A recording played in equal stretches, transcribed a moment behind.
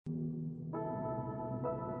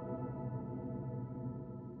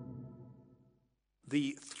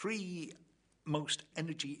the three most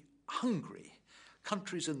energy-hungry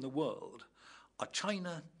countries in the world are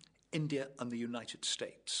China, India, and the United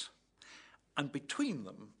States. And between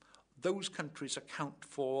them, those countries account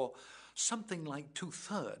for something like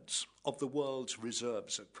 2/3 of the world's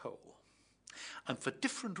reserves of coal. And for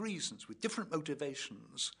different reasons, with different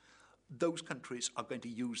motivations, those countries are going to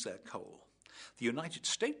use their coal. The United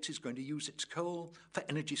States is going to use its coal for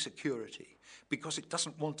energy security because it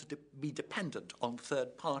doesn't want to be dependent on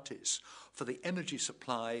third parties for the energy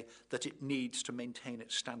supply that it needs to maintain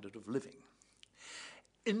its standard of living.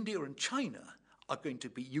 India and China are going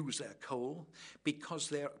to use their coal because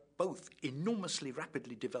they're both enormously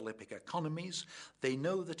rapidly developing economies. They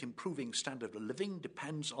know that improving standard of living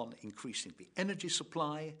depends on increasing the energy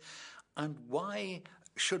supply. And why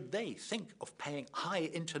should they think of paying high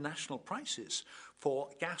international prices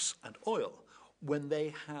for gas and oil when they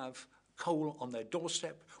have coal on their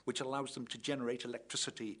doorstep, which allows them to generate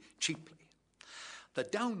electricity cheaply? The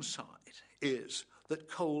downside is that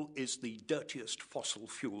coal is the dirtiest fossil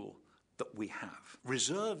fuel that we have.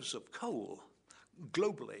 Reserves of coal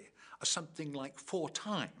globally are something like 4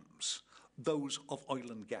 times those of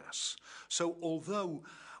oil and gas. So although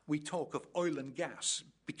we talk of oil and gas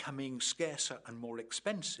becoming scarcer and more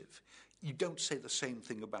expensive, you don't say the same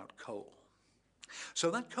thing about coal.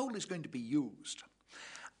 So that coal is going to be used.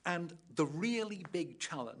 And the really big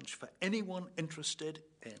challenge for anyone interested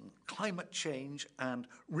in climate change and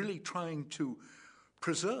really trying to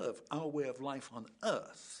preserve our way of life on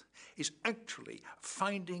Earth is actually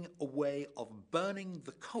finding a way of burning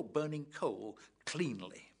coal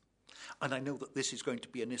cleanly. And I know that this is going to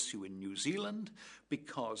be an issue in New Zealand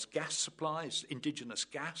because gas supplies, indigenous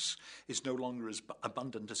gas, is no longer as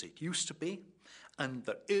abundant as it used to be, and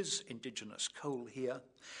there is indigenous coal here.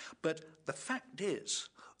 But the fact is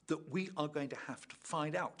that we are going to have to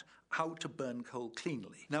find out how to burn coal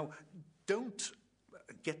cleanly. Now, don't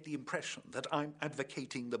get the impression that I'm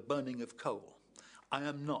advocating the burning of coal. I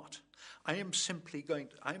am not. I am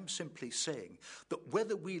simply saying that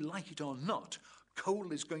whether we like it or not,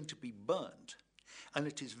 coal is going to be burned, and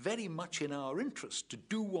it is very much in our interest to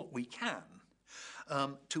do what we can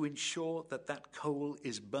to ensure that that coal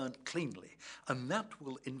is burnt cleanly, and that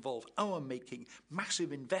will involve our making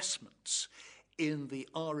massive investments in the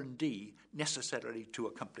R&D necessary to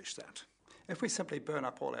accomplish that. If we simply burn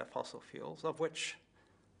up all our fossil fuels, of which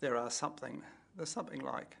there's something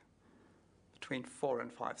like between 4,000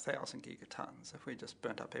 and 5,000 gigatons, if we just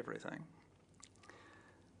burnt up everything.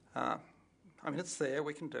 It's there,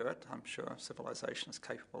 we can do it. I'm sure civilization is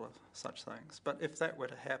capable of such things. But if that were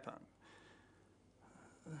to happen,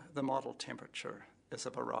 the model temperature is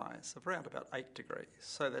of a rise of around about 8 degrees.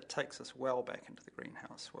 So that takes us well back into the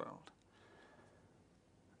greenhouse world.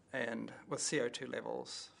 And with CO2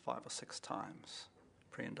 levels 5 or 6 times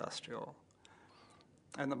pre-industrial.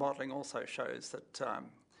 And the modelling also shows that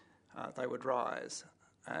they would rise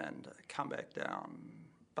and come back down,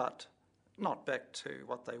 but not back to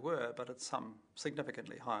what they were, but at some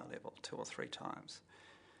significantly higher level, 2 or 3 times.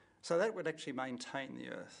 So that would actually maintain the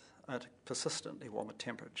Earth at a persistently warmer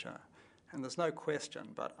temperature. And there's no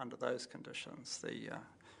question, but under those conditions,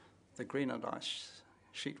 the Greenland ice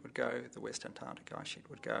sheet would go, the West Antarctic ice sheet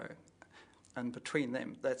would go. And between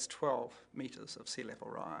them, that's 12 metres of sea level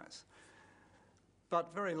rise.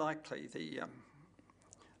 But very likely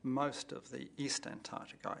most of the East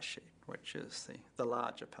Antarctic ice sheet, which is the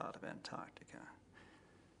larger part of Antarctica,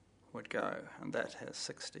 would go, and that has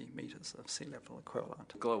 60 metres of sea level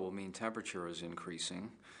equivalent. Global mean temperature is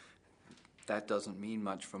increasing. That doesn't mean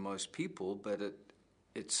much for most people, but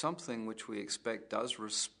it's something which we expect does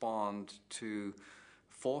respond to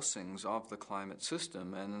forcings of the climate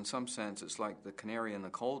system, and in some sense it's like the canary in the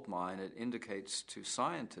coal mine. It indicates to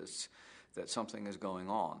scientists that something is going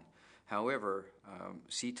on. However,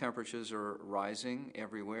 sea temperatures are rising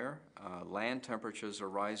everywhere, land temperatures are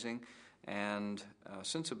rising, and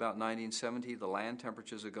since about 1970, the land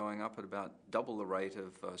temperatures are going up at about double the rate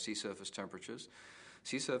of sea surface temperatures.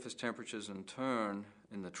 Sea surface temperatures, in turn,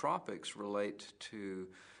 in the tropics relate to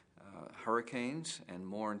hurricanes, and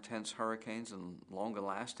more intense hurricanes and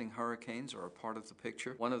longer-lasting hurricanes are a part of the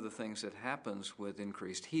picture. One of the things that happens with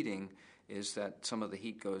increased heating is that some of the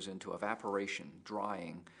heat goes into evaporation,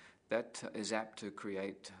 drying. That is apt to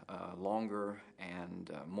create longer and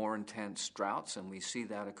more intense droughts, and we see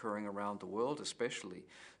that occurring around the world, especially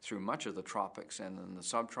through much of the tropics and in the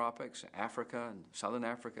subtropics, Africa, and Southern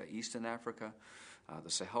Africa, Eastern Africa, the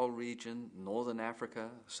Sahel region, Northern Africa,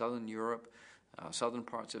 Southern Europe. Southern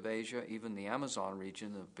parts of Asia, even the Amazon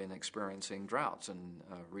region, have been experiencing droughts in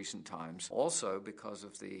recent times. Also, because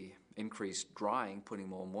of the increased drying, putting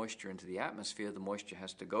more moisture into the atmosphere, the moisture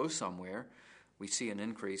has to go somewhere. We see an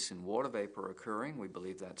increase in water vapor occurring. We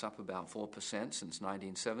believe that's up about 4% since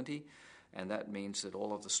 1970, and that means that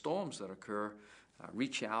all of the storms that occur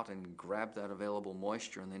reach out and grab that available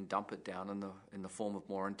moisture and then dump it down in the form of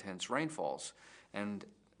more intense rainfalls. And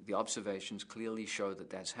the observations clearly show that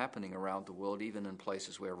that's happening around the world, even in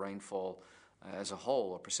places where rainfall as a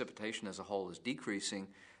whole, or precipitation as a whole, is decreasing.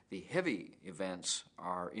 The heavy events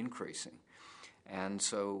are increasing. And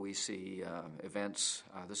so we see events,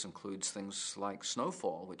 this includes things like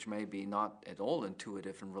snowfall, which may be not at all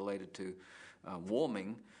intuitive and related to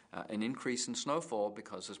warming, an increase in snowfall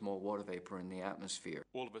because there's more water vapor in the atmosphere.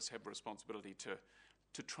 All of us have a responsibility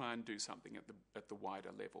to try and do something at the wider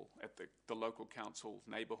level, at the local council,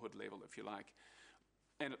 neighbourhood level, if you like,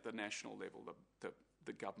 and at the national level,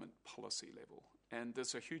 the government policy level. And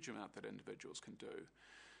there's a huge amount that individuals can do.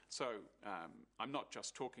 So I'm not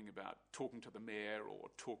just talking about talking to the mayor or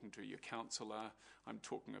talking to your councillor. I'm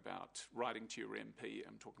talking about writing to your MP.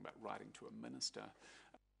 I'm talking about writing to a minister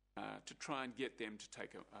to try and get them to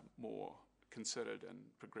take a more considered and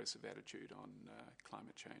progressive attitude on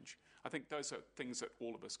climate change. I think those are things that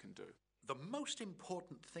all of us can do. The most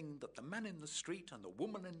important thing that the man in the street and the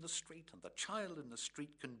woman in the street and the child in the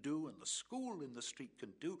street can do and the school in the street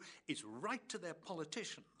can do is write to their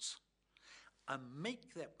politicians and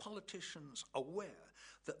make their politicians aware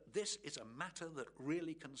that this is a matter that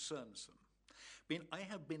really concerns them.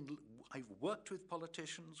 I've worked with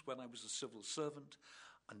politicians when I was a civil servant,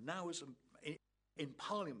 and now in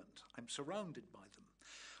Parliament, I'm surrounded by them.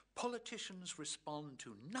 Politicians respond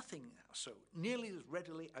to nothing so nearly as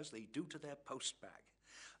readily as they do to their post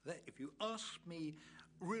bag. If you ask me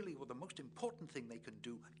really what the most important thing they can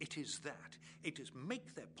do, it is that. It is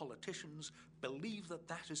make their politicians believe that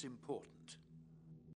that is important.